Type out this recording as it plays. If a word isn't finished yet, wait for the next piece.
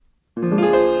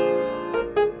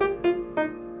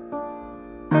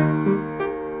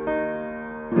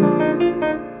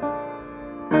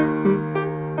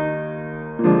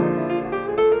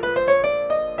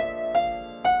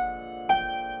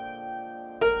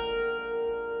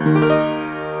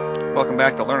Welcome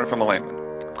back to Learning from a Layman.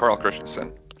 I'm Carl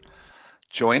Christensen,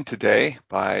 joined today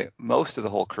by most of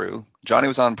the whole crew. Johnny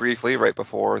was on briefly right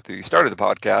before the start of the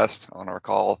podcast on our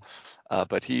call,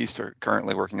 but he's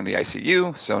currently working in the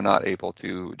ICU, so not able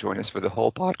to join us for the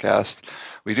whole podcast.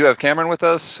 We do have Cameron with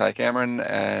us. Hi, Cameron.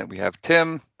 And we have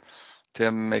Tim.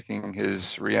 Tim making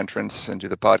his re-entrance into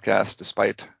the podcast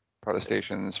despite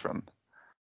protestations from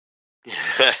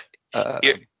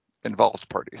involved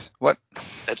parties. What?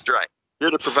 That's right. Here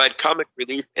to provide comic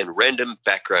relief and random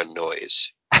background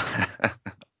noise.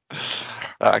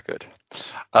 Good.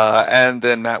 And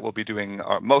then Matt will be doing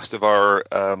most of our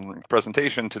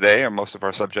presentation today, or most of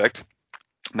our subject.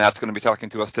 Matt's going to be talking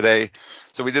to us today.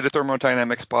 So we did a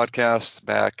thermodynamics podcast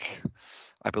back,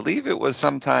 I believe it was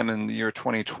sometime in the year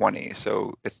 2020.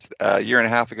 So it's a year and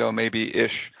a half ago,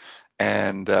 maybe-ish.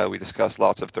 And we discussed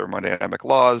lots of thermodynamic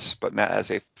laws. But Matt has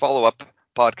a follow-up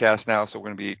podcast now, so we're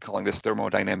going to be calling this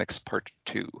Thermodynamics Part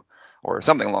 2. Or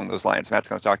something along those lines. Matt's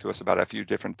going to talk to us about a few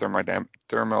different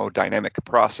thermodynamic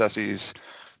processes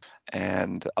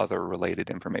and other related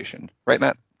information. Right,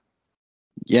 Matt?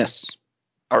 Yes.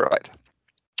 All right.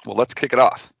 Well, let's kick it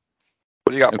off.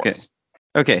 What do you got for us?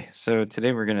 Okay, so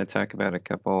today we're going to talk about a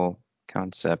couple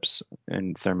concepts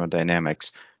in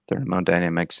thermodynamics.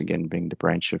 Thermodynamics, again, being the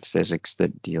branch of physics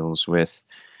that deals with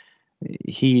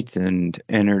heat and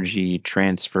energy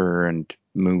transfer and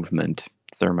movement.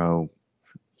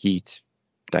 Heat,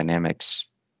 dynamics,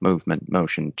 movement,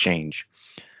 motion, change.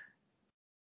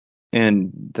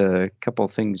 And the couple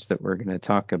things that we're going to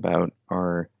talk about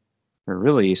are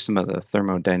really some of the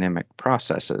thermodynamic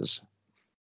processes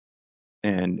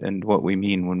and what we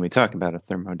mean when we talk about a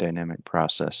thermodynamic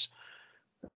process.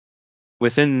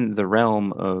 Within the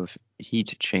realm of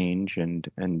heat change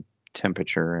and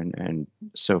temperature and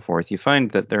so forth, you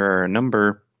find that there are a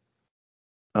number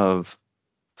of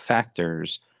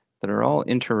factors that are all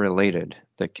interrelated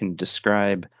that can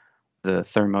describe the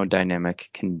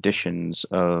thermodynamic conditions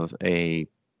of a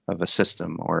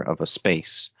system or of a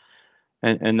space.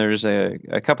 And there's a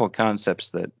couple of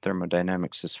concepts that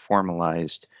thermodynamics has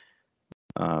formalized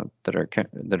that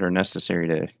are necessary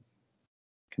to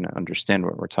kind of understand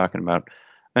what we're talking about.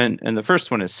 And the first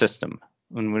one is system.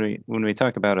 When we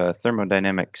talk about a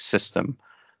thermodynamic system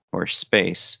or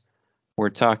space, we're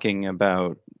talking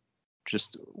about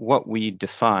just what we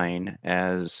define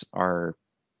as our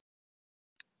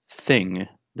thing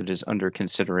that is under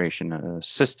consideration. A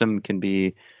system can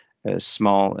be as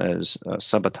small as a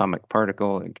subatomic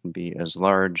particle. It can be as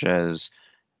large as,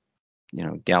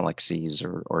 galaxies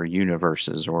or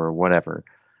universes or whatever.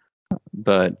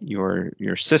 But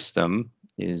your system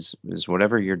is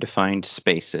whatever your defined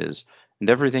space is, and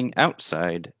everything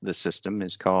outside the system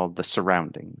is called the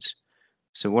surroundings.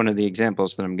 So one of the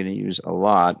examples that I'm going to use a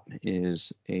lot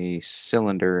is a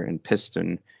cylinder and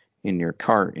piston in your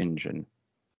car engine.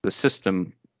 The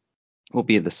system will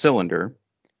be the cylinder,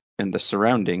 and the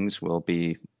surroundings will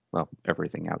be,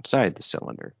 everything outside the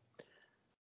cylinder.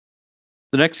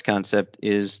 The next concept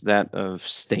is that of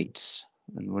states.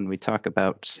 And when we talk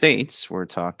about states, we're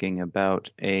talking about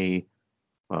a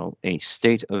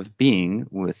state of being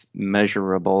with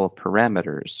measurable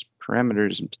parameters.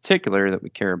 Parameters in particular that we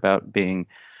care about being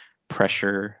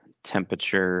pressure,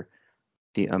 temperature,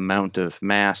 the amount of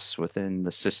mass within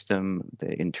the system,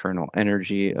 the internal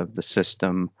energy of the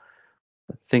system,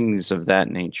 things of that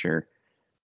nature.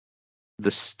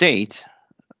 The state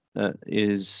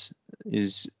is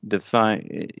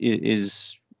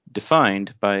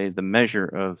defined by the measure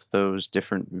of those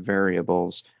different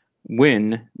variables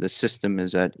when the system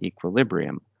is at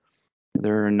equilibrium.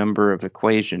 There are a number of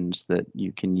equations that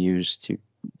you can use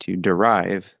to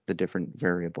derive the different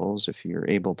variables. If you're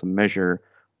able to measure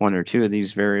one or two of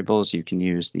these variables, you can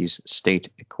use these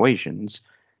state equations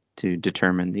to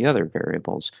determine the other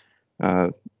variables.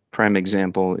 Prime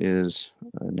example is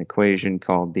an equation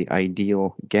called the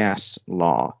ideal gas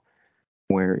law,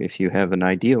 where if you have an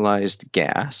idealized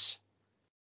gas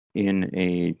in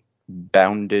a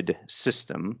bounded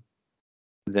system,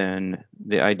 then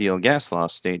the ideal gas law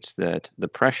states that the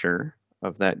pressure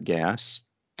of that gas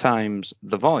times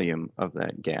the volume of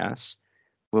that gas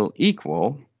will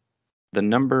equal the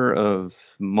number of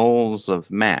moles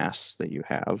of mass that you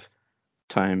have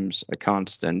times a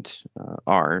constant,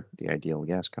 R, the ideal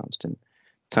gas constant,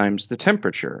 times the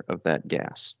temperature of that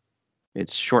gas.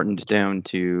 It's shortened down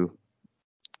to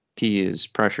P is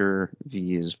pressure,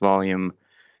 V is volume,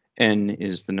 N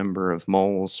is the number of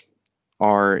moles,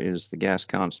 R is the gas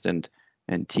constant,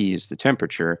 and T is the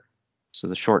temperature. So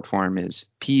the short form is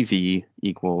PV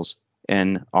equals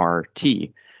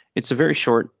nRT. It's a very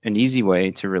short and easy way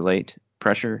to relate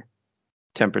pressure,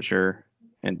 temperature,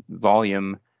 and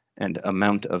volume and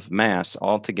amount of mass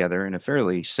all together in a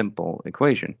fairly simple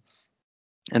equation.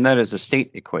 And that is a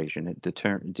state equation. It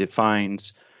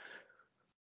defines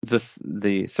the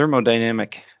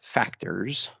thermodynamic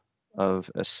factors of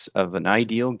an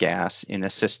ideal gas in a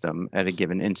system at a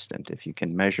given instant. If you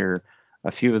can measure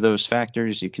a few of those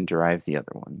factors, you can derive the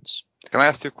other ones. Can I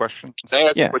ask 2 questions? Can I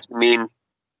ask what you mean?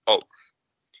 Oh,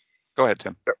 go ahead,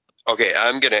 Tim. Okay,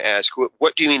 I'm going to ask,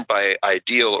 what do you mean by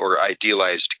ideal or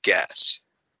idealized gas?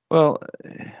 Well,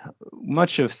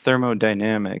 much of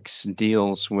thermodynamics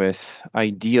deals with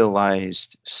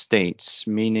idealized states,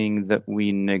 meaning that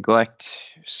we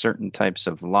neglect certain types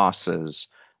of losses.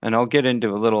 And I'll get into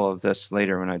a little of this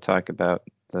later when I talk about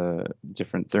the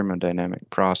different thermodynamic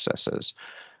processes.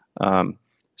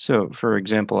 So, for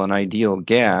example, an ideal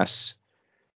gas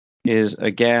is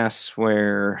a gas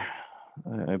where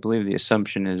I believe the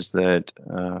assumption is that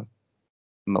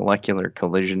molecular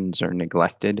collisions are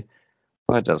neglected.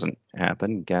 Well, that doesn't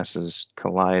happen. Gases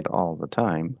collide all the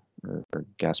time, or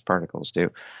gas particles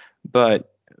do.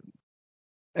 But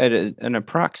at an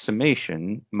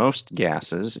approximation, most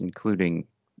gases, including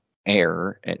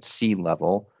air at sea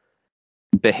level,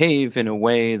 behave in a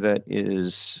way that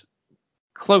is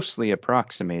closely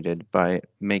approximated by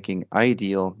making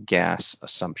ideal gas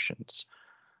assumptions.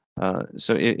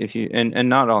 So if you and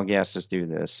not all gases do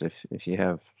this. If you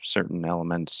have certain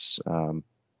elements,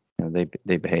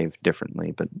 they behave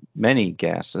differently. But many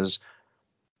gases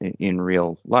in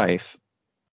real life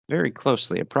very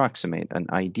closely approximate an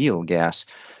ideal gas.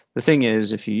 The thing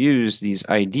is, if you use these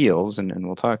ideals, and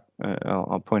we'll talk,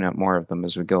 I'll point out more of them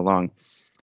as we go along.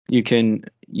 You can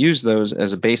use those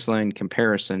as a baseline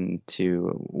comparison to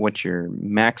what your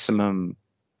maximum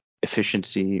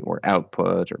efficiency or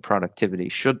output or productivity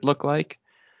should look like,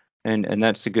 and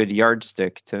that's a good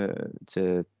yardstick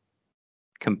to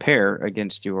compare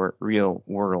against your real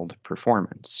world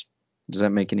performance. Does that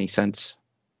make any sense?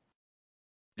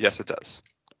 Yes, it does.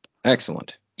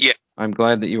 Excellent. Yeah. I'm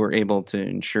glad that you were able to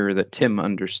ensure that Tim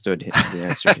understood the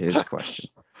answer to his question.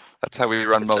 That's how we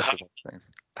run most of our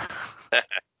things.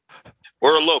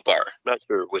 Or a low bar. Not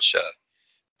sure which.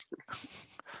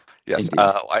 Yes.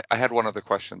 I had one other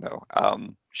question, though.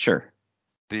 Sure.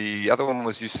 The other one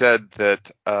was, you said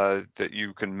that that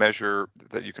you can measure,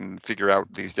 that you can figure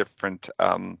out these different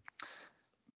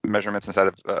measurements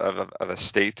inside of a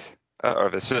state or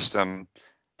of a system,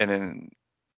 and then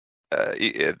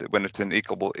when it's in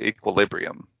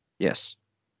equilibrium. Yes.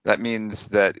 That means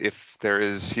that if there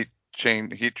is heat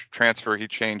transfer, heat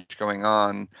change going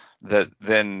on, that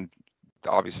then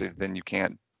obviously then you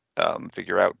can't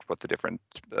figure out what the different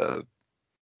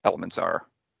elements are.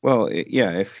 Well,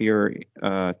 yeah, if you're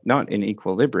not in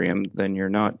equilibrium, then you're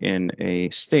not in a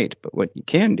state. But what you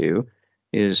can do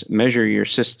is measure your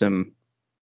system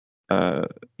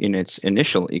in its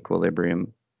initial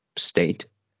equilibrium state,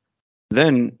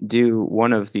 then do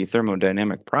one of the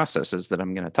thermodynamic processes that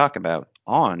I'm going to talk about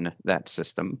on that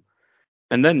system,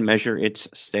 and then measure its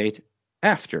state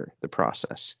after the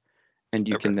process. And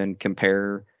you can then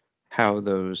compare how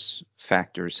those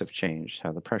factors have changed,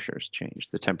 how the pressure has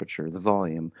changed, the temperature, the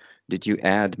volume. Did you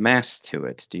add mass to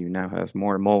it? Do you now have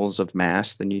more moles of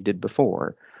mass than you did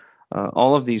before?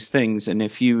 All of these things. And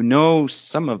if you know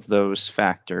some of those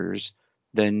factors,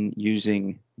 then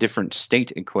using different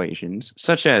state equations,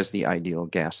 such as the ideal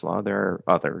gas law, there are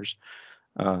others,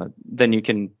 then you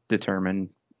can determine,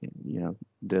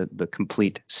 the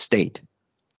complete state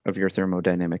of your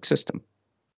thermodynamic system.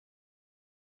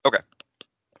 Okay.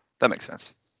 That makes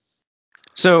sense.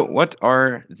 So what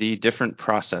are the different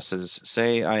processes?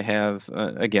 Say I have,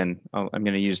 again, I'm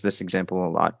going to use this example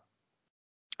a lot.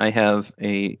 I have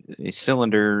a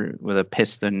cylinder with a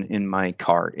piston in my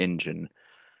car engine.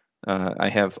 I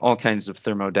have all kinds of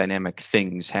thermodynamic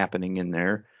things happening in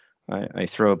there. I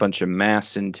throw a bunch of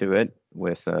mass into it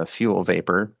with fuel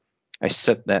vapor. I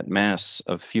set that mass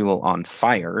of fuel on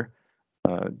fire,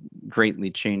 greatly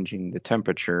changing the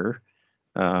temperature.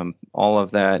 All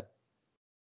of that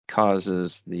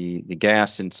causes the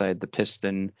gas inside the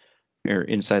piston or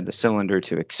inside the cylinder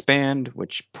to expand,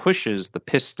 which pushes the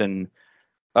piston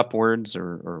upwards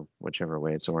or whichever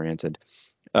way it's oriented,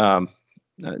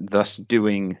 thus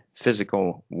doing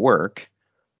physical work.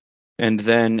 And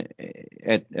then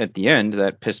at the end,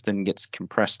 that piston gets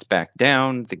compressed back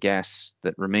down. The gas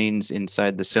that remains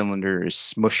inside the cylinder is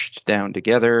smushed down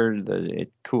together.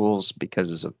 It cools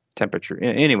because of temperature.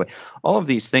 Anyway, all of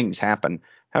these things happen.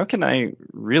 How can I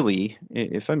really,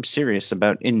 if I'm serious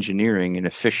about engineering an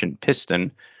efficient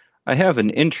piston, I have an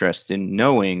interest in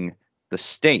knowing the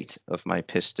state of my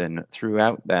piston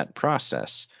throughout that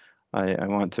process. I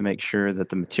want to make sure that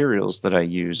the materials that I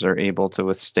use are able to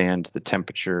withstand the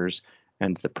temperatures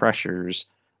and the pressures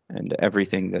and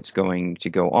everything that's going to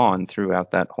go on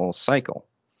throughout that whole cycle.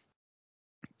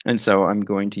 And so I'm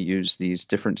going to use these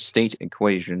different state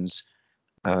equations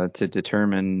to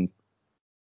determine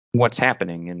what's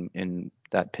happening in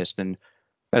that piston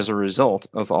as a result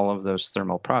of all of those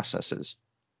thermodynamic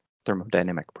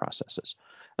processes.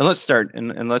 And let's start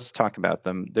and let's talk about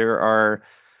them. There are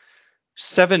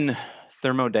 7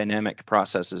 thermodynamic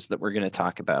processes that we're going to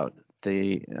talk about.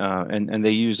 And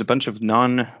they use a bunch of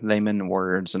non-layman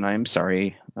words, and I'm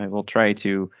sorry, I will try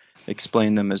to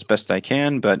explain them as best I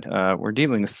can, but we're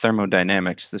dealing with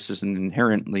thermodynamics. This is an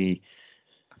inherently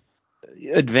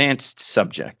advanced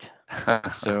subject.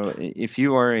 So if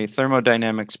you are a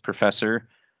thermodynamics professor,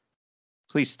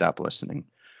 please stop listening.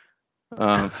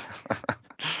 You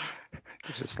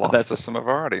just lost some of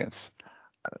our audience.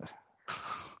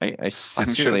 I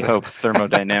sincerely hope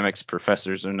thermodynamics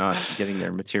professors are not getting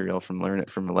their material from Learn It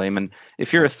from a Layman.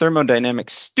 If you're a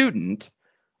thermodynamics student,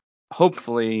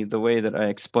 hopefully the way that I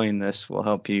explain this will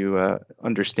help you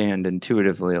understand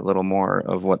intuitively a little more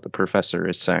of what the professor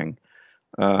is saying.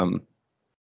 That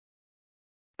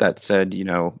said,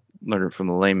 Learn It from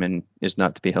a Layman is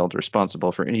not to be held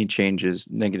responsible for any changes,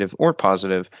 negative or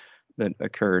positive, that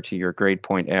occur to your grade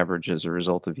point average as a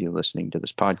result of you listening to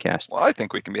this podcast. Well, I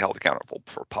think we can be held accountable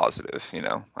for positive,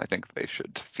 I think they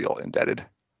should feel indebted,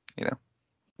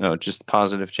 No, just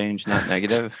positive change, not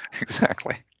negative?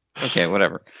 Exactly. Okay,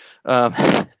 whatever.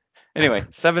 Anyway,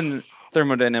 7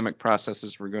 thermodynamic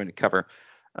processes we're going to cover.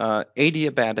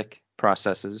 Adiabatic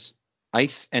processes,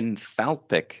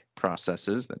 isenthalpic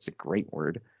processes, that's a great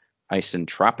word,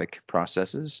 isentropic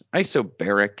processes,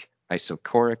 isobaric,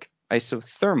 isochoric,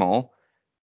 isothermal,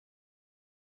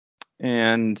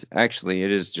 and actually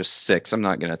it is just 6. I'm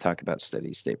not going to talk about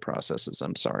steady state processes.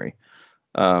 I'm sorry.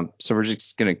 So we're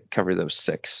just going to cover those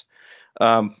 6.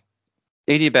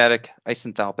 Adiabatic,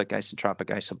 isenthalpic, isentropic,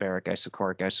 isobaric,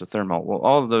 isochoric, isothermal. Well,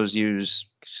 all of those use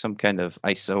some kind of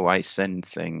isen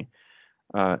thing.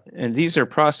 And these are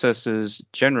processes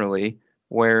generally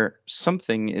where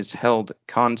something is held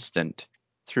constant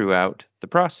throughout the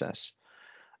process.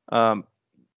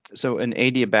 So an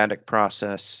adiabatic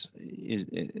process,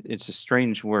 it's a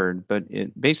strange word, but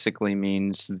it basically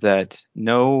means that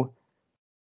no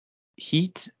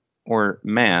heat or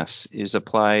mass is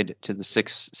applied to the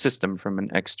system from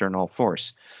an external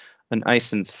force. An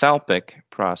isenthalpic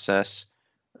process,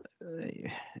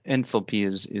 enthalpy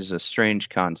is a strange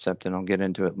concept, and I'll get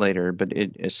into it later, but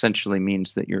it essentially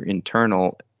means that your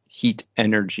internal heat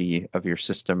energy of your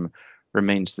system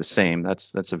remains the same.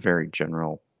 That's a very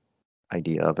general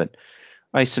idea of it.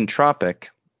 Isentropic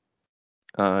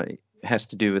has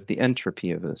to do with the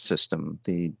entropy of a system,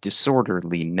 the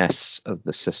disorderliness of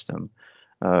the system.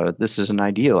 This is an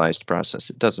idealized process.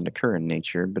 It doesn't occur in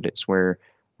nature, but it's where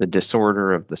the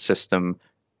disorder of the system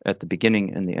at the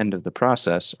beginning and the end of the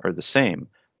process are the same.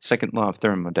 Second law of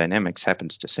thermodynamics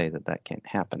happens to say that can't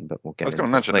happen, but we'll get into it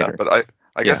later. I was going to mention that, but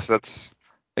I guess that's...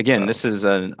 Again, this is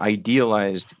an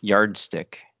idealized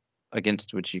yardstick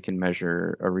against which you can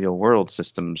measure a real-world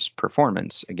system's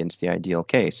performance against the ideal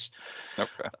case.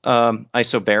 Okay.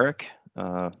 Isobaric,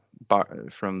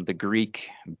 from the Greek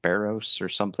baros or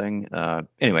something.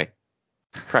 Anyway,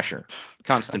 pressure,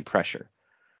 constant pressure.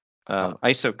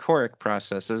 Isochoric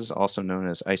processes, also known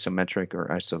as isometric or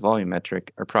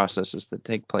isovolumetric, are processes that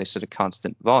take place at a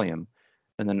constant volume.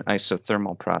 And then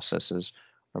isothermal processes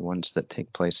are ones that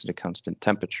take place at a constant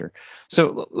temperature.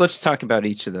 So let's talk about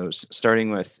each of those, starting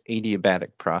with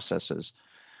adiabatic processes.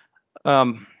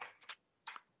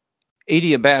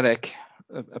 Adiabatic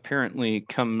apparently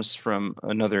comes from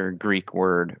another Greek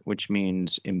word, which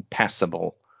means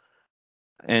impassible.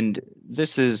 And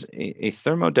this is a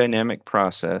thermodynamic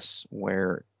process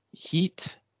where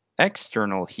heat,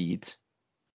 external heat,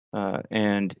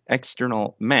 and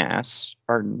external mass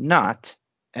are not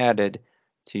added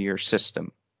to your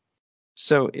system.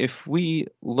 So if we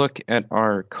look at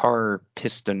our car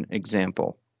piston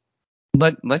example,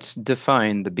 let's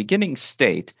define the beginning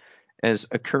state as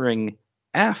occurring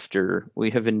after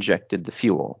we have injected the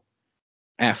fuel,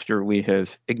 after we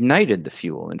have ignited the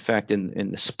fuel. In fact,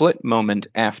 in the split moment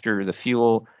after the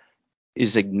fuel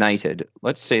is ignited,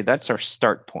 let's say that's our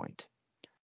start point.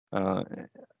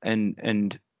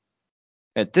 And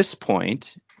at this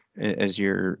point, as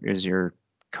your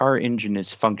car engine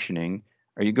is functioning,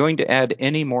 are you going to add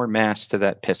any more mass to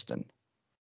that piston?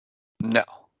 No.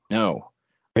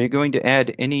 Are you going to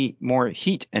add any more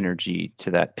heat energy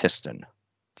to that piston?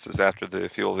 This is after the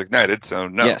fuel is ignited, so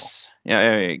no. Yes,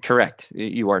 yeah, correct.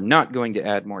 You are not going to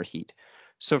add more heat.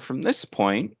 So from this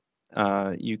point,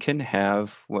 you can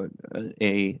have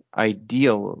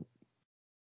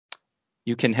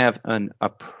you can have an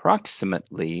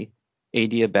approximately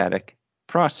adiabatic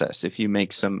process if you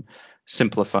make some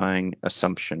simplifying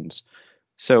assumptions.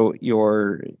 So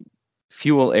your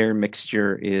fuel-air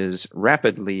mixture is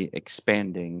rapidly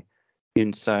expanding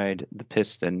inside the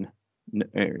piston,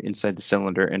 inside the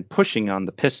cylinder, and pushing on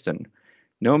the piston.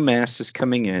 No mass is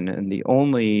coming in, and the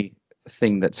only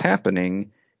thing that's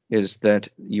happening is that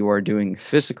you are doing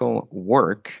physical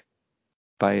work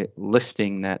by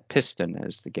lifting that piston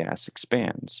as the gas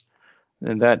expands.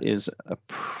 And that is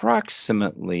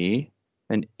approximately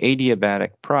an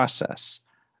adiabatic process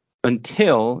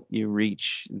until you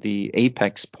reach the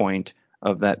apex point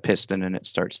of that piston and it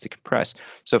starts to compress.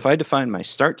 So if I define my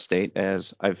start state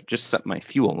as I've just set my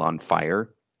fuel on fire,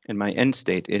 and my end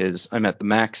state is I'm at the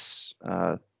max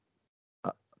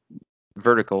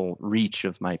vertical reach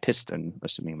of my piston,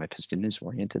 assuming my piston is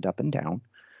oriented up and down,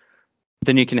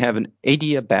 then you can have an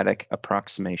adiabatic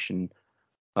approximation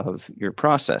of your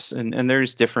process. And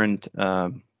there's different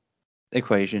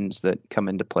equations that come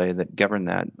into play that govern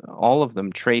that, all of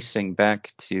them tracing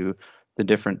back to the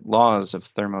different laws of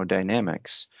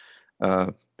thermodynamics.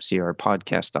 See our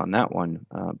podcast on that one.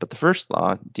 But the first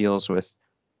law deals with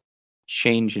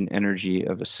change in energy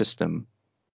of a system,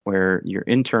 where your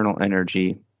internal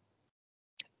energy,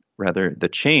 rather the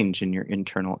change in your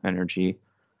internal energy,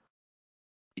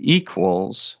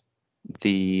 equals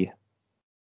the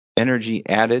energy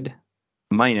added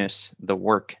minus the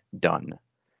work done.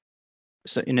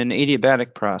 So in an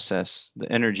adiabatic process,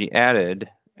 the energy added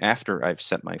after I've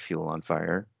set my fuel on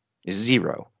fire is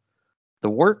 0. The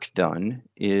work done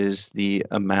is the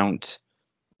amount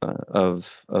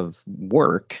of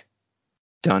work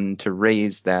done to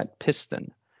raise that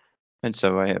piston. And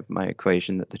so I have my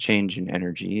equation that the change in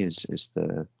energy is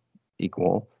the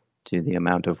equal to the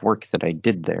amount of work that I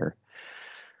did there.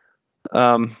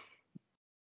 That's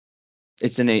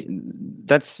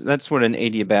what an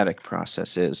adiabatic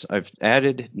process is. I've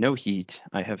added no heat.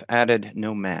 I have added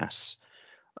no mass.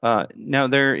 Now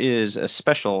there is a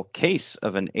special case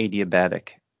of an adiabatic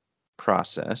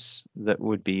process that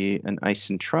would be an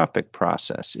isentropic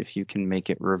process if you can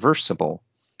make it reversible.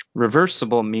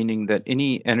 Reversible meaning that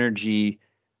any energy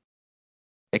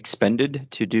expended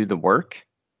to do the work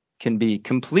can be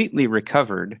completely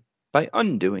recovered by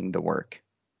undoing the work.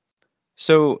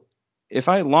 So if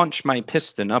I launch my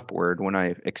piston upward when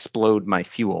I explode my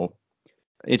fuel,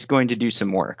 it's going to do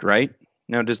some work, right?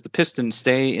 Now, does the piston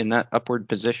stay in that upward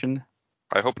position?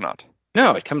 I hope not.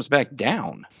 No, it comes back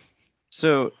down.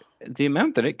 So the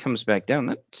amount that it comes back down,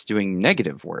 that's doing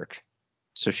negative work.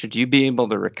 So should you be able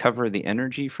to recover the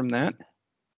energy from that?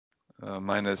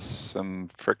 Minus some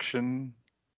friction.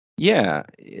 Yeah,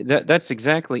 that's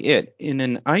exactly it. In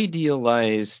an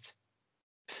idealized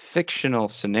fictional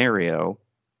scenario,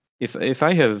 if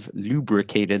I have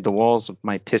lubricated the walls of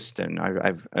my piston,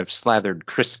 I've slathered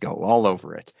Crisco all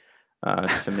over it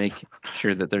to make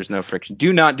sure that there's no friction.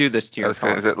 Do not do this to your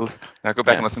car. Now go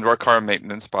back and listen to our car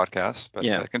maintenance podcast.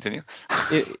 But continue.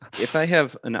 If I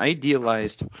have an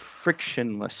idealized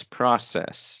frictionless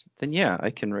process, then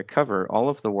I can recover all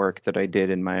of the work that I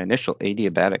did in my initial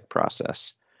adiabatic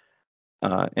process.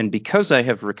 And because I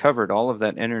have recovered all of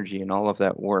that energy and all of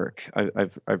that work,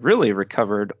 I've really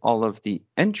recovered all of the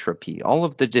entropy, all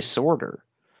of the disorder.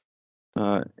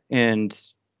 And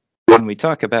when we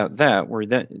talk about that, where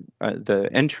the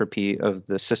entropy of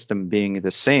the system being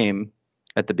the same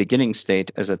at the beginning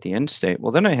state as at the end state,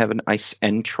 well, then I have an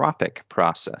isentropic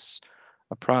process,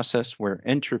 a process where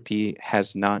entropy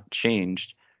has not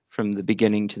changed from the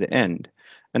beginning to the end.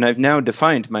 And I've now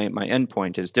defined my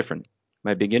endpoint as different.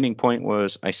 My beginning point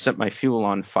was I set my fuel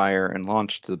on fire and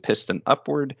launched the piston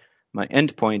upward. My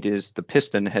end point is the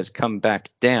piston has come back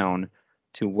down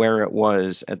to where it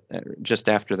was just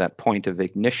after that point of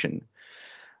ignition.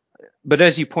 But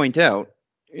as you point out,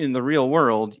 in the real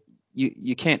world,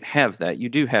 you can't have that. You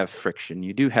do have friction.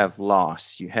 You do have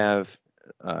loss. You have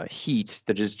heat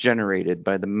that is generated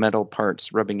by the metal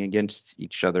parts rubbing against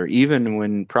each other. Even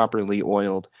when properly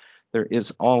oiled, there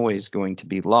is always going to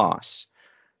be loss.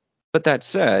 But that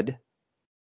said,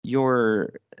 the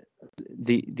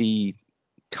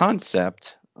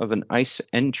concept of an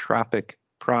isentropic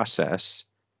process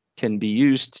can be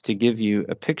used to give you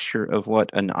a picture of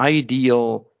what an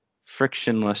ideal,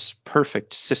 frictionless,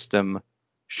 perfect system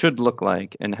should look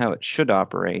like and how it should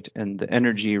operate and the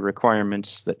energy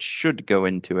requirements that should go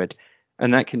into it.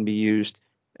 And that can be used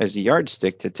as a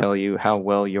yardstick to tell you how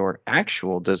well your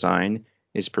actual design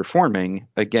is performing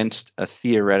against a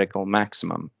theoretical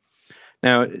maximum.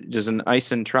 Now, does an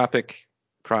isentropic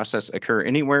process occur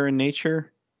anywhere in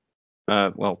nature?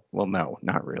 No,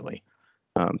 not really.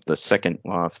 The second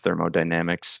law of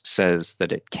thermodynamics says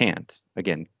that it can't.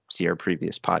 Again, see our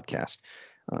previous podcast.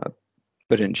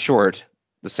 But in short,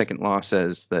 the second law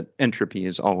says that entropy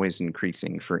is always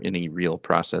increasing for any real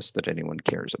process that anyone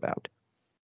cares about.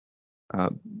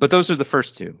 But those are the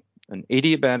first two. An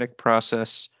adiabatic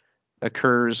process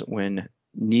occurs when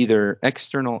neither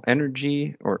external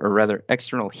energy or rather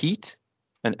external heat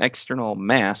and external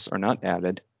mass are not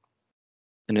added.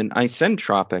 And an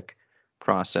isentropic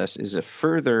process is a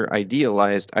further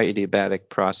idealized adiabatic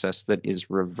process that is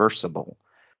reversible,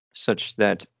 such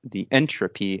that the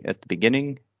entropy at the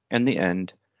beginning and the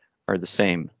end are the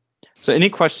same. So any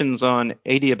questions on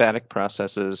adiabatic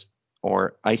processes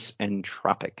or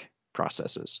isentropic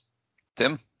processes?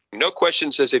 Tim? No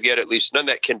questions as of yet, at least none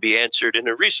that can be answered in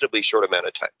a reasonably short amount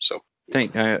of time. So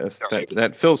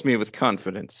that fills me with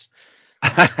confidence.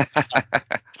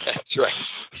 That's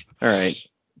right. All right.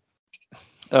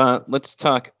 Let's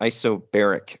talk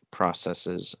isobaric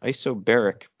processes.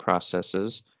 Isobaric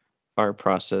processes are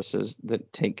processes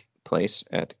that take place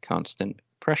at constant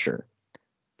pressure.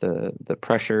 The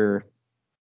pressure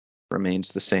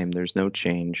remains the same. There's no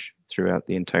change throughout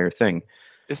the entire thing.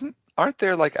 Aren't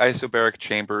there like isobaric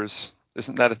chambers?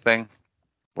 Isn't that a thing?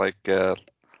 Like I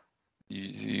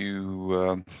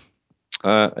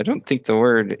don't think the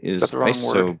word is the wrong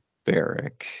isobaric.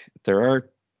 word? There are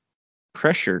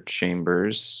pressure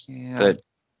chambers that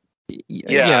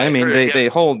they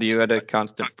hold you at a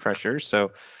constant pressure.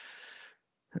 So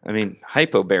I mean,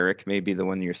 hypobaric may be the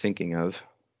one you're thinking of.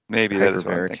 Maybe that is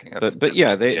what I'm thinking of. But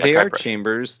yeah, they are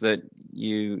chambers that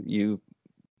you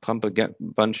pump a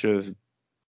bunch of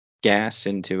gas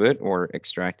into it or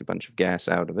extract a bunch of gas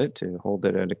out of it to hold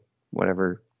it at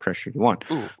whatever pressure you want.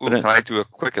 Can I do a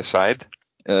quick aside?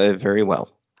 Very well.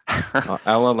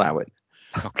 I'll allow it.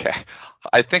 Okay.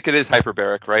 I think it is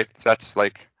hyperbaric, right? That's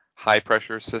like high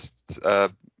pressure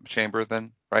chamber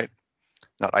then, right?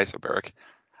 Not isobaric.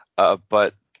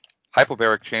 But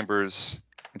hypobaric chambers,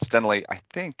 incidentally, I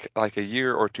think like a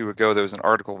year or two ago, there was an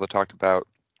article that talked about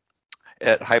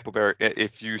at hypobaric,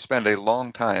 if you spend a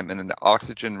long time in an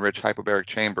oxygen-rich hypobaric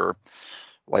chamber,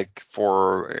 like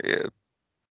for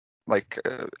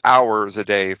hours a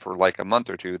day for like a month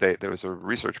or two, there was a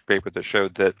research paper that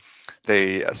showed that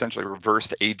they essentially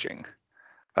reversed aging.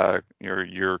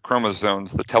 Your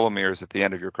chromosomes, the telomeres at the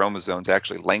end of your chromosomes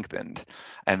actually lengthened,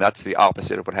 and that's the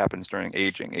opposite of what happens during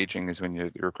aging. Aging is when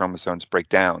your chromosomes break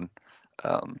down.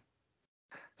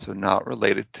 So not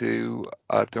related to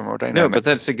thermodynamics. No, but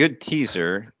that's a good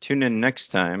teaser. Tune in next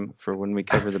time for when we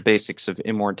cover the basics of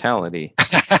immortality.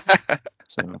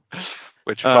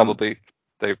 Which probably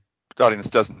the audience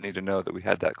doesn't need to know that we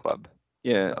had that club.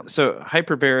 Yeah. So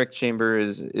hyperbaric chamber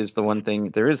is the one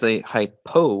thing. There is a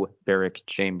hypobaric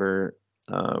chamber,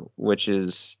 which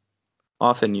is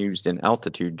often used in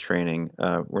altitude training,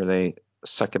 where they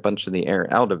suck a bunch of the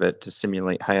air out of it to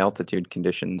simulate high altitude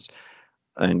conditions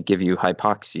and give you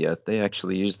hypoxia. They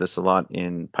actually use this a lot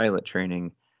in pilot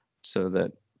training so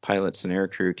that pilots and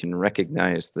aircrew can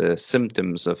recognize the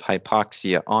symptoms of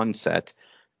hypoxia onset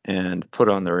and put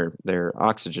on their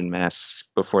oxygen masks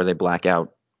before they black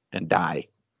out and die.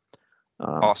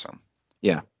 Awesome.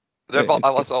 Yeah. I've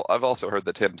also heard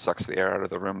that Tim sucks the air out of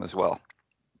the room as well.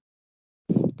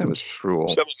 That was cruel.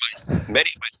 Many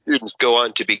of my students go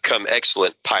on to become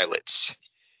excellent pilots.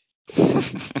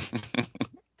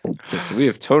 Okay, so we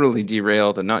have totally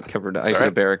derailed and not covered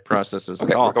isobaric processes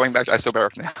at all. We're going back to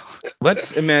isobaric now.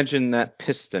 Let's imagine that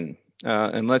piston,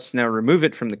 and let's now remove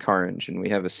it from the car engine. We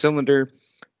have a cylinder,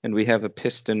 and we have a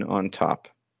piston on top.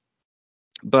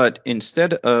 But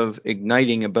instead of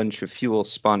igniting a bunch of fuel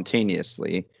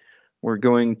spontaneously, we're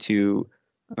going to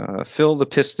fill the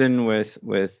piston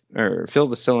or fill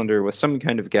the cylinder with some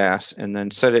kind of gas, and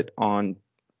then set it on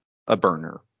a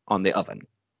burner on the oven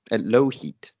at low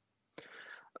heat.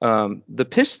 The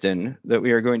piston that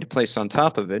we are going to place on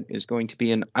top of it is going to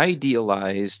be an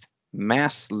idealized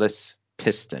massless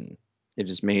piston. It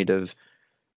is made of,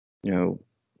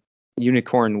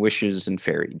 unicorn wishes and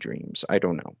fairy dreams. I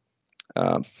don't know.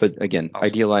 But again, awesome.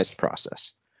 Idealized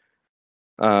process.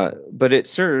 But it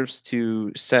serves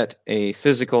to set a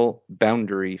physical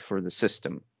boundary for the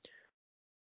system.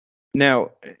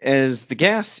 Now, as the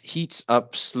gas heats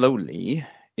up slowly,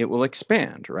 it will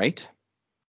expand, right?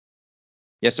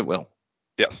 Yes, it will.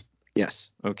 Yes. Yes.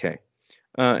 Okay.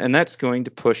 And that's going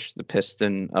to push the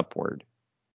piston upward.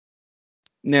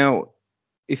 Now,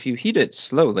 if you heat it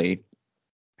slowly,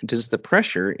 does the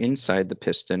pressure inside the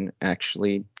piston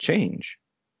actually change?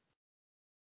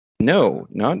 No,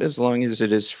 not as long as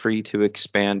it is free to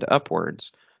expand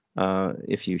upwards.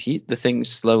 if you heat the thing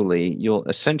slowly, you'll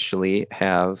essentially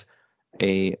have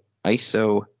a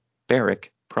isobaric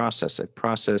process, a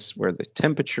process where the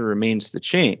temperature remains the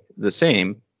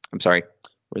same. I'm sorry,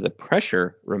 where the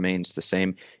pressure remains the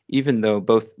same, even though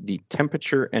both the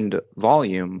temperature and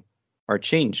volume are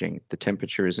changing. The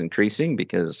temperature is increasing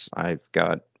because I've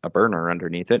got a burner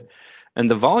underneath it, and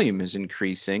the volume is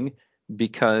increasing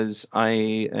because I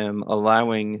am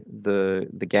allowing the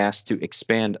gas to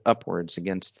expand upwards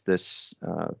against this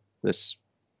this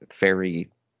fairy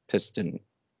piston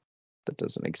that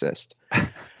doesn't exist.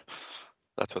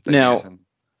 That's what they now,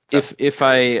 use. If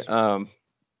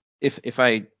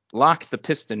I lock the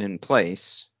piston in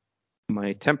place,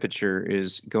 my temperature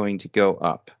is going to go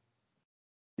up,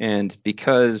 and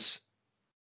because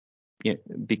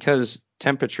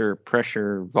temperature,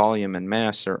 pressure, volume, and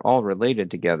mass are all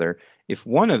related together, if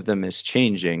one of them is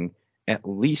changing, at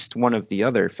least one of the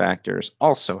other factors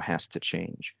also has to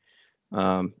change.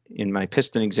 In my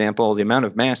piston example, the amount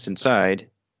of mass inside,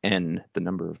 N, the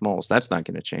number of moles, that's not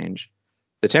going to change.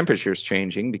 The temperature is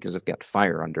changing because I've got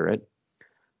fire under it.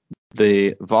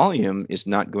 The volume is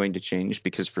not going to change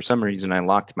because for some reason I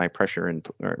locked my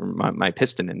my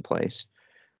piston in place.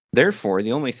 Therefore,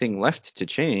 the only thing left to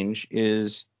change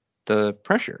is the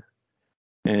pressure,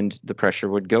 and the pressure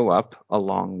would go up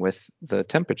along with the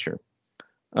temperature.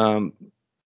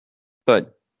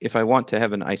 But if I want to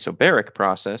have an isobaric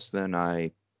process, then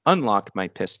I unlock my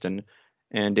piston,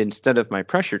 and instead of my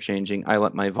pressure changing, I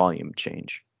let my volume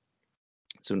change.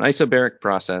 So an isobaric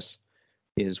process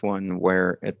is one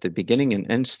where at the beginning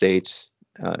and end states,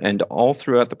 and all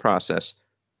throughout the process,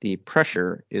 the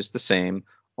pressure is the same,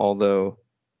 although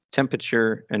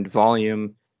temperature and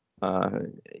volume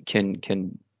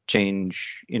can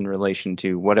change in relation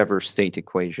to whatever state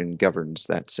equation governs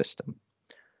that system.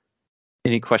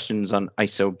 Any questions on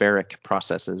isobaric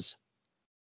processes?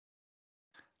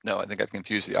 No, I think I've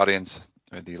confused the audience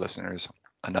or the listeners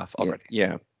enough already.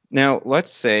 Yeah. Now,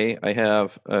 let's say I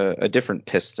have a different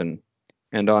piston,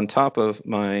 and on top of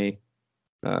my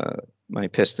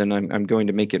piston, I'm going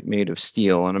to make it made of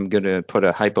steel, and I'm going to put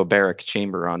a hypobaric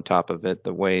chamber on top of it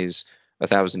that weighs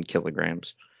 1,000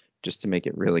 kilograms, just to make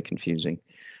it really confusing.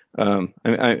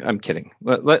 I'm kidding.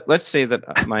 Let's say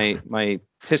that my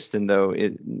piston, though,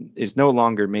 is no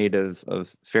longer made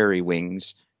of fairy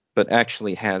wings, but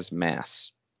actually has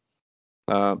mass.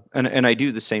 And I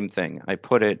do the same thing. I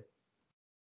put it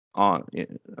on.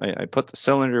 I put the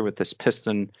cylinder with this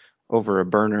piston over a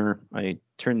burner. I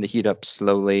turn the heat up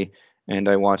slowly, and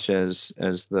I watch as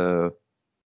the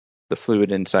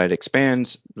fluid inside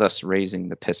expands, thus raising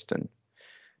the piston.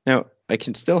 Now, I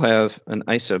can still have an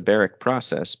isobaric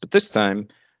process, but this time,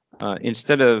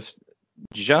 instead of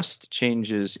just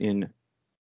changes in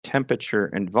temperature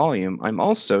and volume, I'm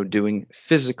also doing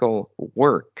physical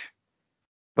work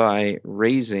by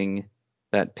raising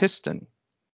that piston.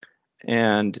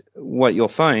 And what you'll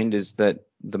find is that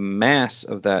the mass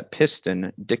of that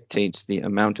piston dictates the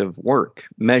amount of work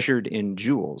measured in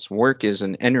joules. Work is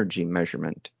an energy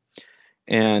measurement.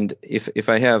 And if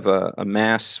I have a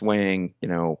mass weighing,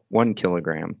 1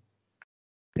 kilogram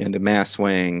and a mass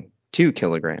weighing 2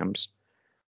 kilograms,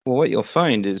 well, what you'll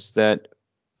find is that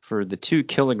for the 2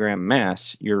 kilogram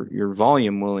mass, your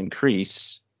volume will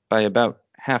increase by about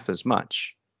half as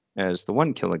much as the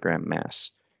 1 kilogram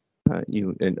mass.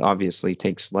 It obviously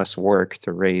takes less work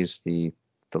to raise the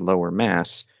lower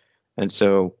mass, and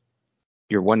so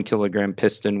your 1 kilogram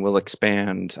piston will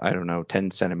expand,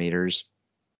 10 centimeters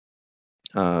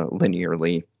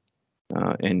linearly,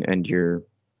 and your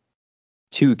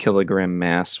 2 kilogram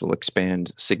mass will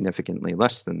expand significantly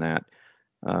less than that,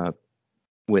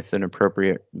 with an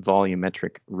appropriate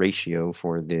volumetric ratio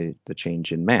for the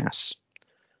change in mass.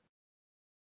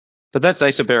 But that's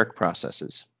isobaric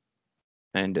processes.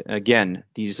 And again,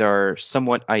 these are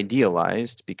somewhat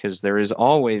idealized because there is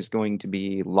always going to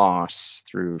be loss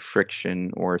through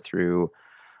friction or through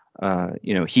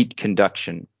heat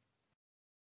conduction.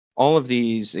 All of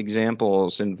these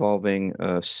examples involving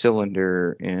a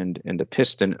cylinder and a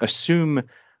piston assume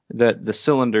that the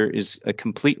cylinder is a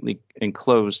completely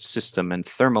enclosed system and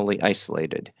thermally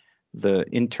isolated. The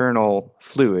internal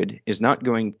fluid is not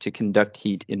going to conduct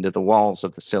heat into the walls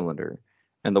of the cylinder,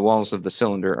 and the walls of the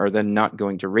cylinder are then not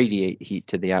going to radiate heat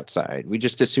to the outside. We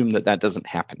just assume that doesn't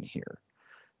happen here.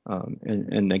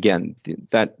 And again,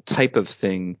 that type of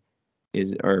thing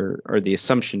are the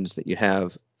assumptions that you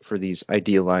have for these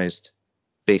idealized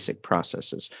basic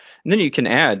processes. And then you can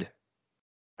add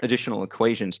additional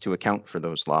equations to account for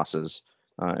those losses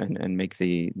and make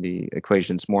the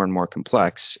equations more and more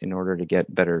complex in order to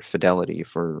get better fidelity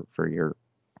for your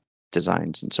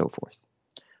designs and so forth.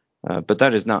 But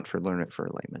that is not for Learn It for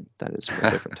a Layman. That is for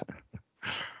a different time.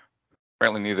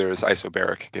 Apparently neither is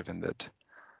isobaric, given that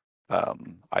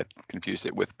I confused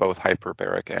it with both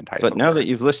hyperbaric and hypobaric. But now that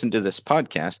you've listened to this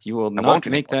podcast, you will not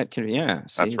make that. Yeah,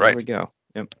 see, that's right. There we go.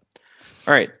 Yep.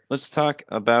 All right, let's talk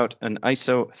about an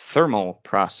isothermal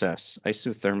process.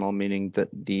 Isothermal meaning that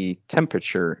the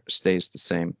temperature stays the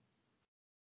same.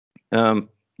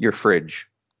 Your fridge.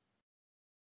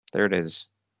 There it is.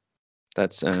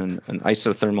 That's an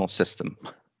isothermal system.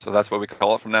 So that's what we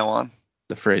call it from now on?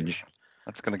 The fridge.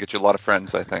 That's going to get you a lot of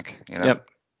friends, I think. Yep.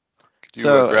 Could you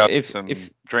grab some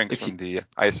drinks from the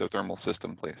isothermal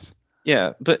system, please?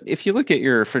 Yeah, but if you look at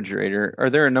your refrigerator,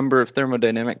 are there a number of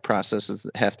thermodynamic processes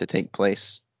that have to take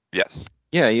place? Yes.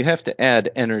 Yeah, you have to add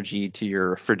energy to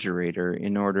your refrigerator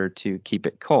in order to keep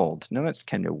it cold. Now, that's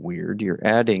kind of weird. You're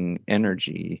adding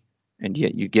energy, and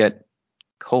yet you get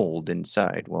cold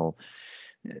inside. Well,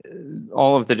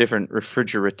 all of the different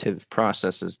refrigerative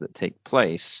processes that take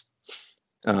place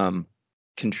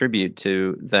contribute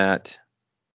to that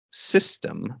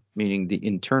system, meaning the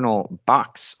internal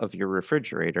box of your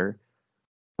refrigerator,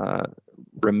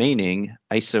 remaining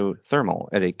isothermal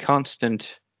at a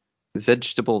constant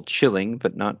vegetable chilling,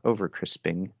 but not over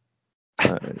crisping,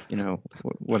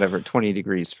 whatever, 20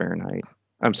 degrees Fahrenheit.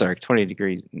 I'm sorry, 20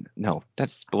 degrees. No,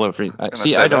 that's below freezing.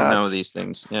 See, I don't know these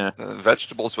things. Yeah.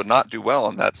 Vegetables would not do well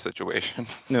in that situation.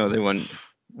 No, they wouldn't.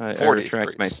 I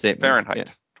retract my statement. Fahrenheit. Yeah.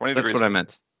 20 That's degrees. What I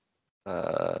meant.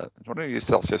 20 degrees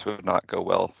Celsius would not go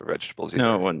well for vegetables either.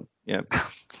 No, it wouldn't. Yeah.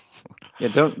 Yeah,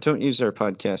 don't use our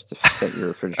podcast to set your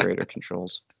refrigerator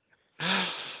controls.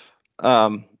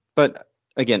 But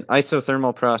again,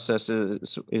 isothermal process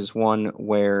is one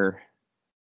where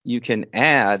you can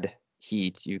add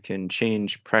heat, you can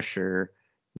change pressure,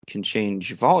 you can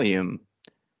change volume,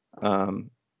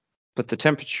 but the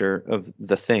temperature of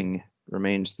the thing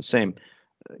remains the same.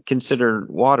 Consider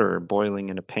water boiling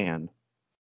in a pan.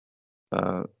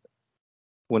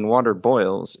 When water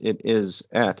boils, it is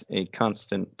at a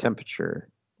constant temperature,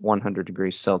 100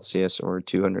 degrees Celsius or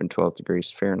 212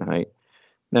 degrees Fahrenheit.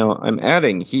 Now, I'm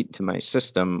adding heat to my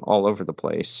system all over the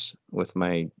place with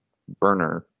my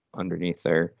burner underneath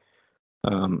there.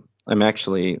 I'm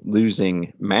actually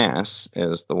losing mass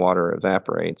as the water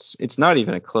evaporates. It's not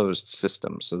even a closed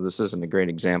system, so this isn't a great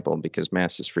example because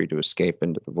mass is free to escape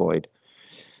into the void.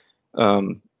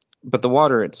 But the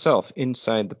water itself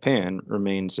inside the pan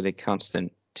remains at a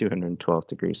constant 212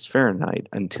 degrees Fahrenheit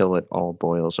until it all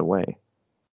boils away.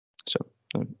 So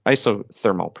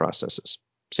isothermal processes,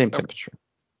 same temperature.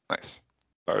 Nice.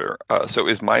 So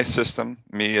is my system,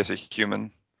 me as a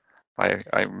human,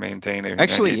 I maintain a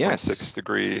 98.6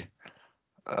 degree,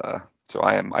 so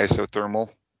I am isothermal?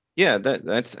 Yeah,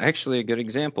 that's actually a good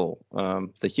example.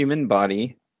 The human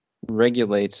body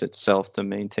regulates itself to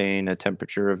maintain a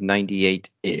temperature of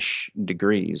 98-ish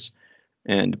degrees.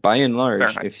 And by and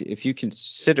large, if you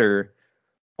consider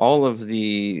all of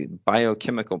the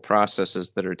biochemical processes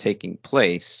that are taking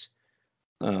place,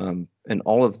 and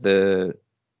all of the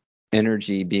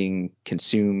energy being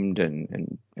consumed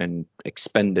and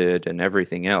expended and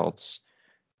everything else,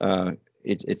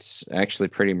 it's actually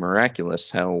pretty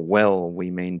miraculous how well we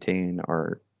maintain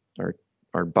our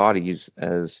bodies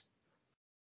as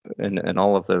and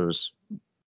all of those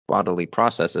bodily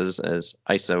processes as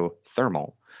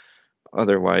isothermal.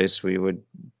 Otherwise, we would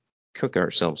cook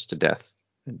ourselves to death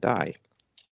and die.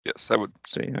 Yes, that would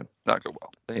not go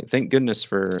well. Thank goodness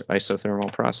for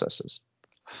isothermal processes.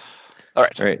 All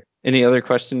right. Any other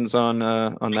questions on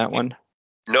that one?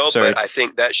 No, but I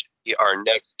think that should be our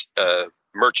next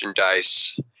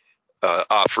merchandise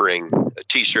offering, a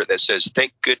T-shirt that says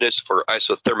 "Thank goodness for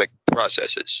isothermic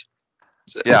processes."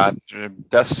 Yeah,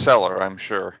 bestseller, I'm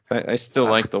sure. I still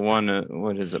like the one.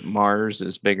 What is it? Mars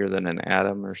is bigger than an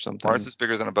atom or something. Mars is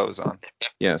bigger than a boson.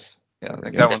 Yes. Yeah, I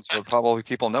think that one's what probably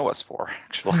people know us for,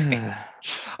 actually.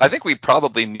 I think we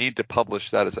probably need to publish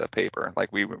that as a paper.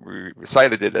 Like we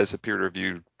cited it as a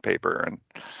peer-reviewed paper, and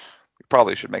we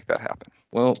probably should make that happen.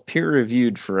 Well,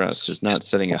 peer-reviewed for us is not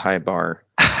setting a high bar.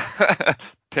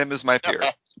 Tim is my peer.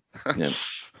 Yeah.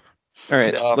 All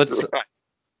right, let's.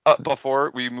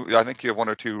 Before we move, I think you have one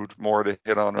or two more to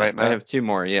hit on right now. I have two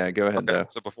more. Yeah, go ahead. Okay,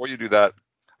 so before you do that,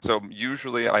 so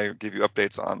usually I give you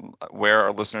updates on where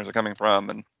our listeners are coming from,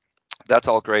 and that's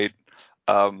all great.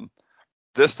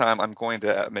 This time I'm going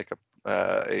to make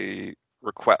a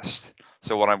request.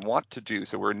 So what I want to do,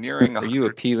 so we're nearing. Are you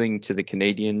appealing to the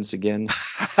Canadians again?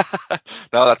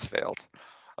 No, that's failed.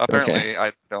 Apparently,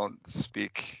 I don't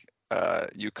speak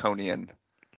Yukonian.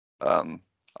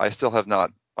 I still have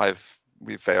not.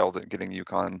 We've failed at getting the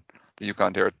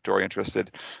Yukon territory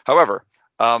interested. However,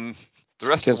 the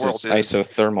rest of because the world it's is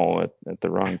isothermal at the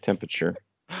wrong temperature.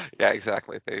 yeah,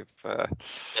 exactly. They've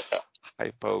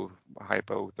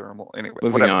hypothermal. Anyway,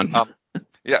 Moving whatever. on.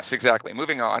 Yes, exactly.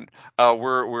 Moving on.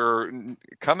 We're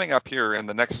coming up here in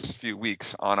the next few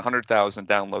weeks on 100,000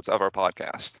 downloads of our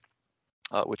podcast,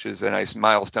 which is a nice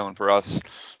milestone for us.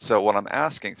 So what I'm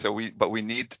asking, we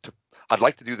need to. I'd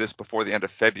like to do this before the end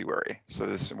of February.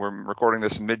 So we're recording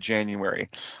this in mid-January.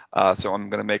 So I'm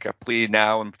going to make a plea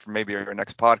now and for maybe our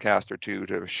next podcast or two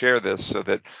to share this so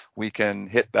that we can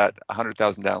hit that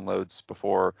 100,000 downloads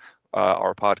before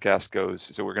our podcast goes.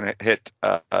 So we're going to hit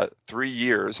 3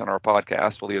 years on our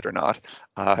podcast, believe it or not,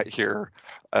 here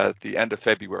at the end of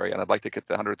February. And I'd like to get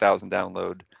the 100,000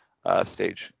 download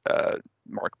stage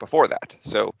mark before that.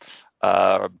 So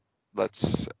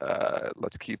let's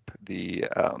keep the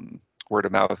word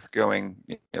of mouth going.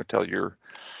 Tell your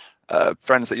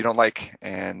friends that you don't like,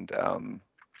 and I'm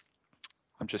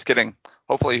just kidding.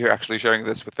 Hopefully, you're actually sharing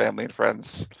this with family and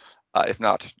friends. If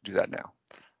not, do that now.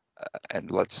 And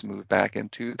let's move back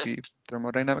into the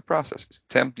thermodynamic processes.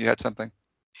 Tim, you had something?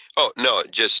 Oh, no,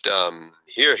 just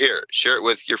here. Share it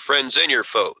with your friends and your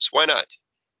foes. Why not?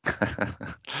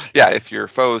 Yeah, if your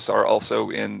foes are also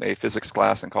in a physics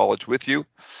class in college with you.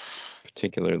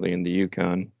 Particularly in the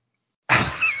Yukon.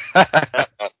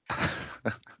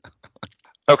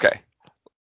 Okay.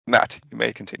 Matt, you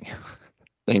may continue.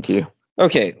 Thank you.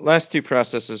 Okay, last two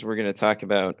processes we're going to talk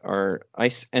about are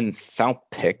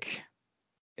isenthalpic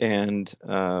and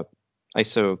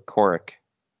isochoric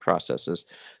processes.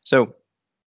 So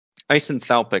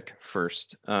isenthalpic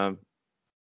first.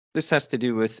 This has to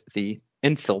do with the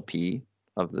enthalpy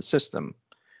of the system.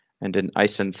 And an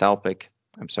isenthalpic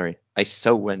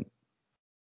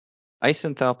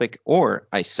or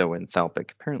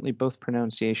isoenthalpic, apparently both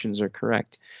pronunciations are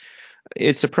correct.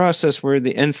 It's a process where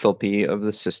the enthalpy of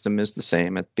the system is the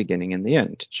same at the beginning and the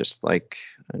end, just like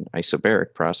an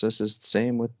isobaric process is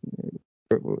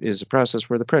a process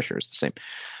where the pressure is the same.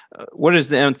 What is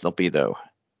the enthalpy, though,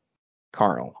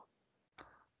 Carl?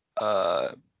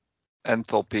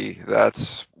 Enthalpy,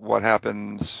 that's what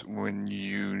happens when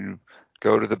you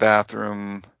go to the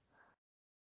bathroom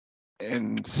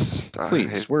and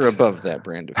Please, we're above that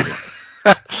brand of beer.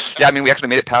 Yeah, I mean, we actually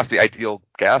made it past the ideal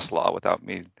gas law without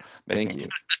me making. Thank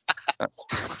you.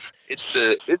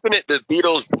 Isn't it the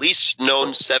Beatles' least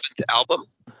known seventh album?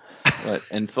 What,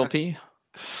 enthalpy?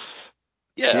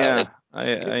 Yeah.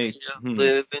 I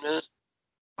live in a.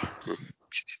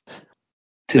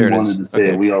 Tim There it wanted is. to say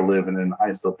Okay. we all live in an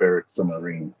isobaric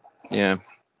submarine. Yeah.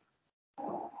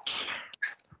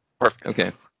 Perfect.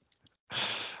 Okay.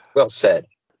 Well said.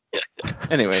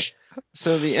 Anyway,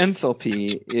 so the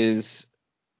enthalpy is,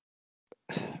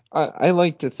 I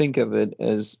like to think of it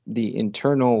as the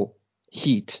internal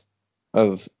heat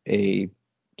of a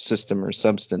system or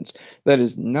substance. That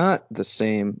is not the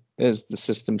same as the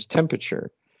system's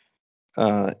temperature.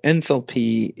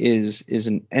 Enthalpy is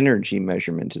an energy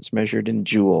measurement. It's measured in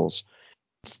joules.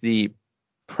 It's the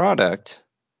product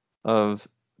of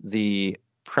the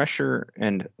pressure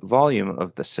and volume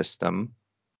of the system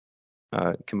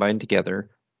combined together,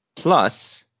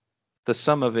 plus the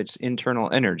sum of its internal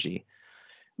energy.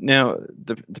 Now,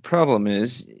 the problem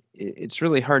is it's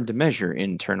really hard to measure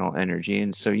internal energy,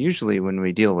 and so usually when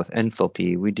we deal with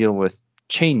enthalpy, we deal with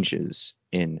changes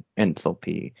in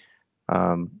enthalpy,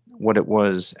 what it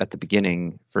was at the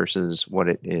beginning versus what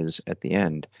it is at the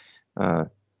end.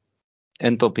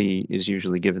 Enthalpy is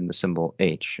usually given the symbol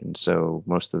H, and so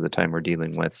most of the time we're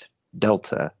dealing with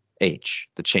delta H,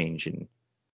 the change in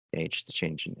H, the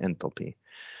change in enthalpy.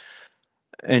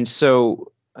 And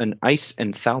so an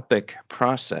isenthalpic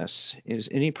process is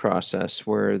any process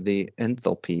where the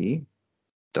enthalpy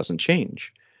doesn't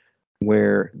change,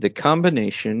 where the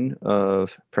combination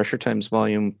of pressure times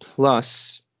volume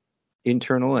plus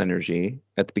internal energy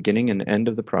at the beginning and end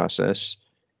of the process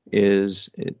is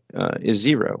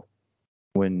zero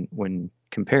when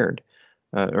compared,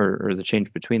 or the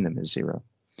change between them is zero.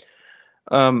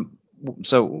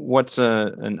 So what's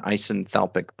an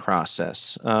isenthalpic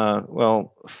process?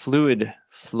 Well, fluid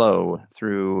flow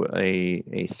through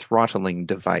a throttling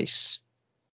device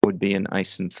would be an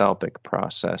isenthalpic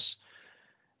process.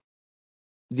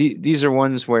 These are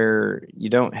ones where you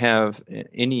don't have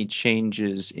any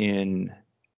changes in,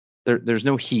 there's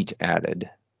no heat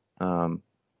added.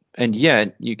 And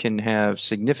yet you can have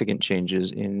significant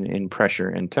changes in pressure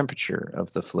and temperature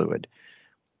of the fluid.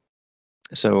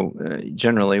 So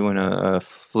generally when a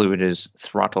fluid is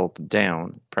throttled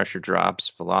down, pressure drops,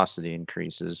 velocity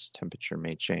increases, temperature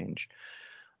may change.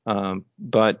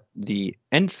 But the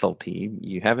enthalpy,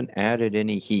 you haven't added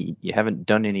any heat, you haven't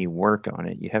done any work on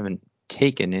it, you haven't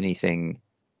taken anything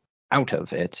out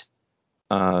of it,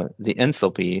 the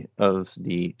enthalpy of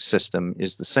the system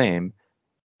is the same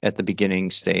at the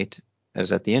beginning state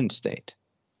as at the end state.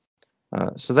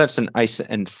 So that's an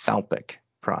isenthalpic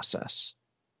process.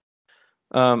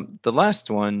 The last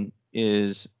one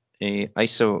is a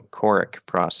isochoric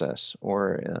process,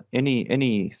 or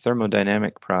any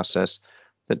thermodynamic process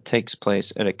that takes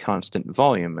place at a constant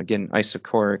volume. Again,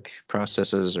 isochoric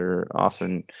processes are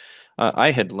often,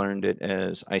 I had learned it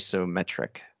as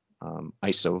isometric.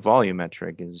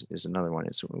 Isovolumetric is another one.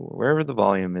 It's wherever the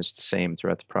volume is the same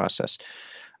throughout the process.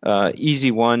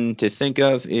 Easy one to think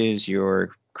of is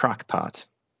your crock pot,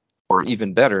 or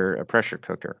even better, a pressure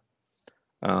cooker.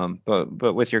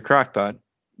 But with your crock pot,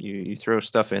 you throw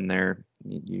stuff in there,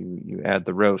 you add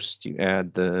the roast, you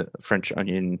add the French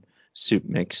onion soup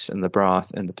mix and the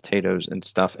broth and the potatoes and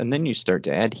stuff, and then you start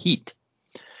to add heat.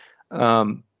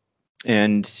 And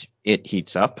it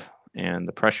heats up, and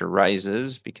the pressure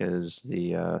rises because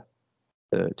the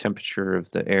temperature of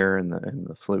the air and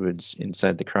the fluids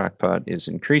inside the crock pot is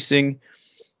increasing.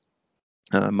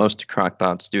 Most crock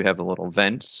pots do have a little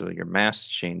vent, so your mass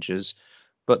changes,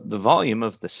 but the volume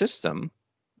of the system,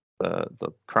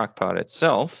 the crock pot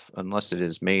itself, unless it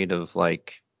is made of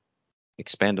like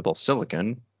expandable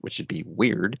silicon, which would be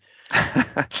weird,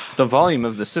 the volume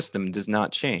of the system does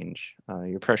not change.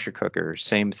 Your pressure cooker,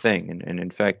 same thing, and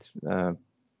in fact, that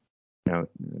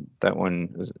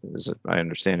one is I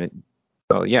understand it.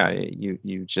 Well, yeah,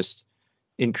 you just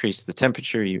increase the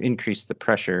temperature, you increase the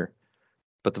pressure,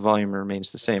 but the volume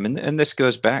remains the same. And this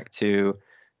goes back to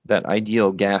that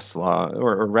ideal gas law,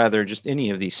 or rather just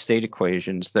any of these state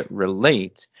equations that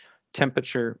relate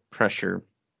temperature, pressure,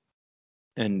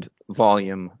 and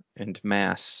volume and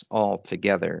mass all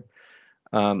together.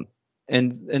 And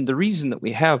the reason that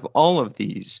we have all of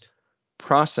these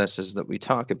processes that we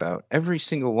talk about, every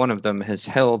single one of them has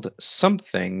held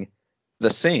something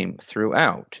the same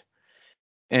throughout.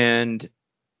 And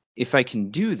if I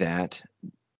can do that,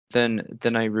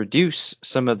 then I reduce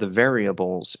some of the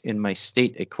variables in my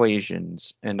state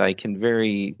equations, and I can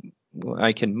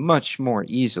much more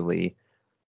easily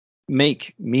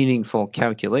make meaningful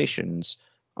calculations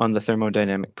on the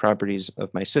thermodynamic properties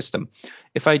of my system.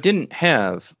 If I didn't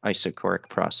have isochoric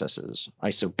processes,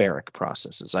 isobaric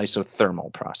processes,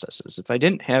 isothermal processes, if I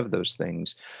didn't have those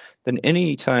things, then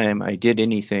any time I did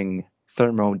anything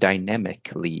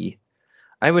thermodynamically,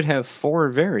 I would have 4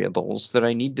 variables that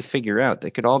I need to figure out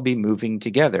that could all be moving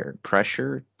together: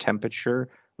 pressure, temperature,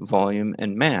 volume,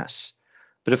 and mass.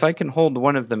 But if I can hold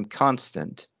one of them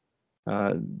constant,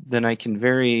 then I can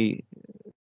very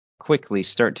quickly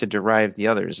start to derive the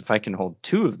others. If I can hold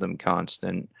 2 of them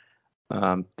constant,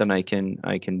 then I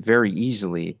can very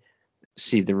easily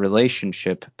see the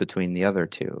relationship between the other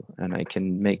 2, and I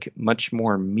can make much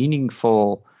more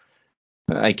meaningful.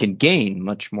 I can gain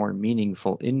much more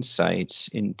meaningful insights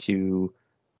into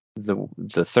the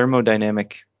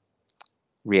thermodynamic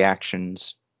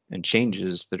reactions and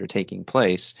changes that are taking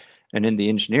place. And in the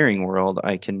engineering world,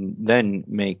 I can then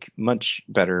make much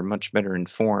better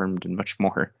informed and much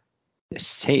more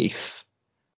safe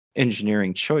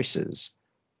engineering choices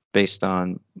based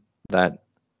on that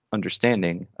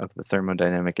understanding of the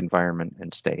thermodynamic environment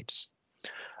and states.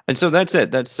 And so that's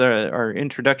it. That's our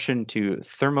introduction to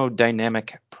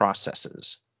thermodynamic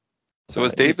processes. So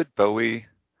is David Bowie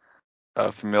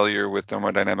familiar with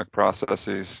thermodynamic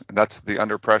processes? And that's the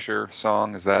Under Pressure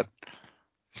song. Is that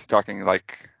talking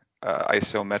like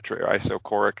isometric or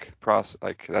isochoric process?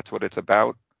 Like that's what it's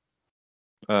about?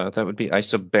 That would be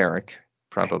isobaric,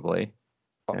 probably.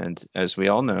 And as we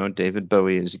all know, David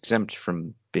Bowie is exempt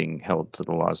from being held to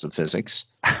the laws of physics.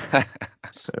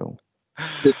 So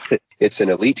it's an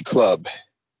elite club.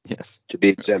 Yes, to be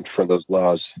exempt from those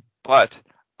laws. But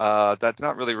that's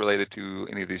not really related to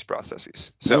any of these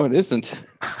processes. So, no, it isn't.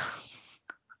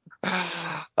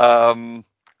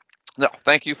 No,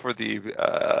 thank you for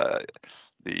the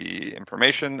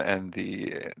information and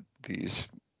these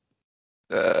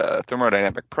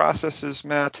thermodynamic processes,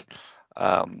 Matt.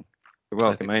 You're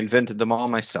welcome. I invented them all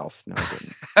myself. No, I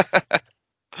didn't.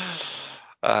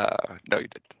 No, you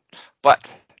didn't.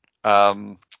 But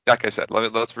like I said,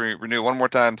 let's renew one more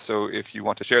time. So if you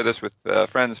want to share this with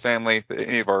friends, family,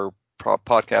 any of our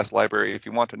podcast library, if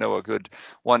you want to know a good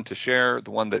one to share,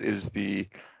 the one that is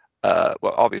well,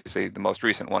 obviously the most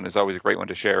recent one is always a great one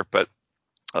to share, but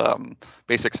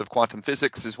Basics of Quantum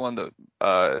Physics is one that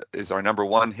is our number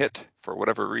 1 hit for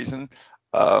whatever reason.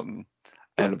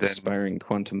 And then, aspiring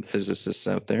quantum physicists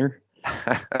out there.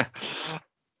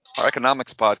 Our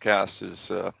economics podcast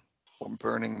is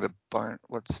burning the barn.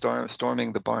 What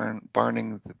storming the barn?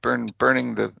 Burning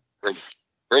the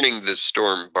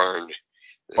storm barn.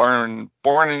 Storming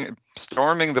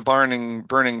the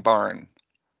burning barn.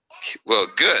 Well,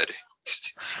 good.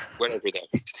 Whatever that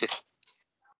means.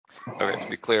 Okay, to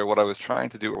be clear, what I was trying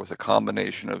to do was a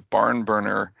combination of barn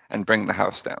burner and bring the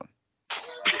house down.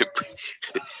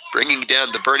 Bringing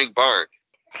down the burning barn.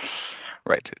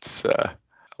 Right, it's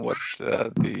what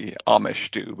the Amish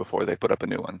do before they put up a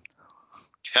new one.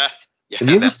 Yeah, Have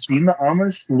you ever seen the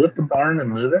Amish lift a barn and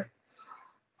move it?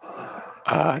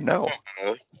 No.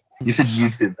 You should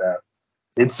YouTube that.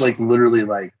 It's like literally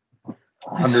like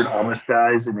 100 Amish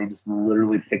guys, and they just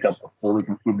literally pick up a fully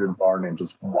completed barn and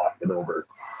just walk it over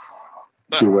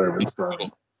to wherever it's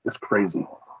going. It's crazy.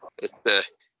 It's the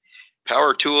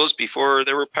power tools before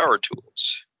there were power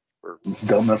tools. Just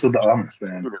don't mess with the Amish,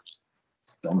 man.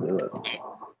 Just don't do it.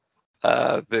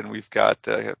 Then we've got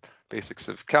basics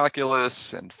of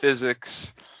calculus and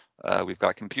physics. We've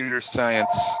got computer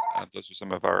science. Those are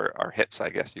some of our hits, I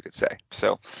guess you could say.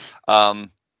 So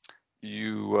I'm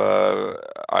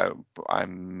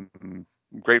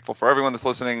grateful for everyone that's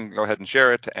listening. Go ahead and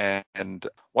share it. And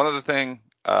one other thing,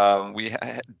 we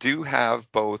do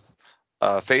have both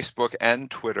Facebook and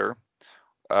Twitter.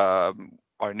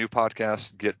 Our new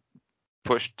podcasts get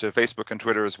pushed to Facebook and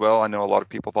Twitter as well. I know a lot of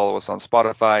people follow us on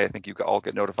Spotify. I think you all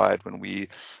get notified when we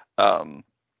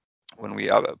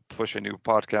push a new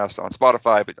podcast on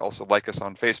Spotify, but also like us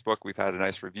on Facebook. We've had a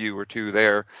nice review or two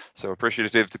there, so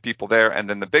appreciative to people there. And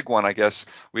then the big one, I guess,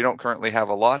 we don't currently have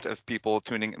a lot of people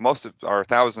tuning. Most of our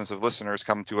thousands of listeners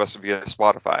come to us via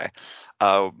Spotify.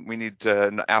 We need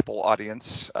an Apple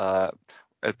audience.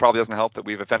 It probably doesn't help that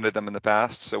we've offended them in the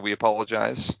past, so we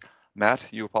apologize. Matt,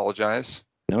 you apologize.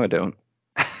 No, I don't.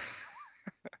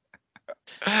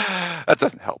 That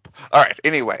doesn't help. All right.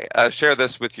 Anyway, share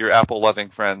this with your Apple-loving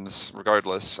friends,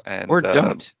 regardless. Or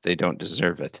don't. They don't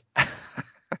deserve it.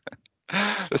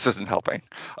 This isn't helping.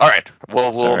 All right.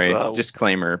 Well, Sorry.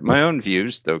 Disclaimer. My own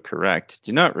views, though correct,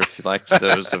 do not reflect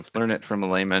those of Learn It from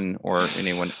a Layman or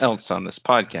anyone else on this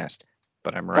podcast.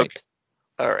 But I'm right.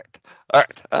 Okay. All right.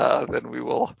 Then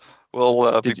we'll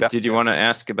be back. Did you want to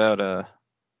ask about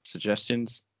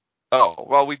suggestions? Oh,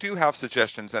 well, we do have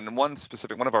suggestions, and one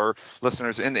of our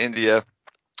listeners in India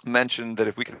mentioned that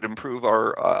if we could improve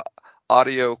our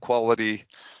audio quality,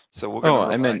 so we're going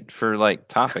to. I meant for like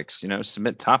topics,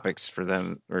 submit topipics for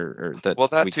them or that. Well,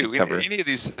 that we too. could cover. Any of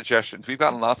these suggestions, we've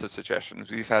gotten lots of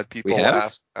suggestions. We've had people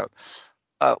ask about.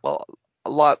 Well, a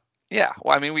lot. Yeah.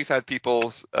 Well, I mean, we've had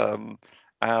people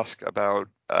ask about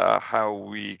how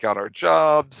we got our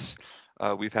jobs.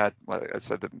 We've had, like I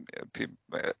said,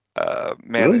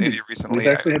 Man in India recently. We've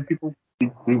actually had people.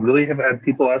 We really have had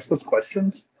people ask us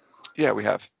questions. Yeah, we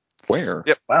have. Where?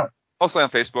 Yep. Wow. Mostly on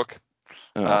Facebook.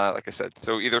 Oh. Like I said,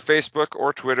 so either Facebook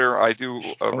or Twitter. I do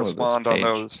respond on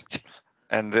those.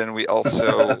 And then we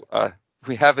also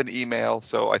we have an email,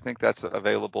 so I think that's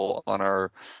available on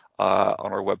our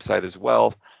website as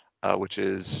well, which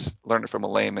is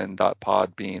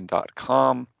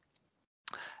learnitfromalayman.podbean.com.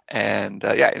 And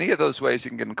any of those ways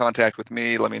you can get in contact with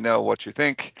me. Let me know what you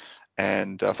think,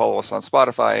 and follow us on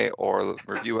Spotify or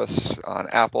review us on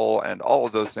Apple. And all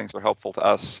of those things are helpful to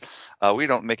us. We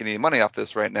don't make any money off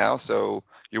this right now, so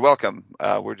you're welcome.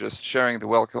 We're just sharing the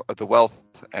wealth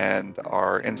and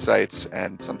our insights,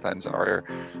 and sometimes our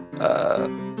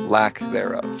lack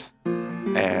thereof.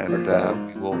 And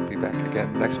we'll be back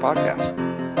again next podcast,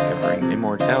 covering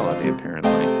immortality,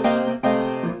 apparently.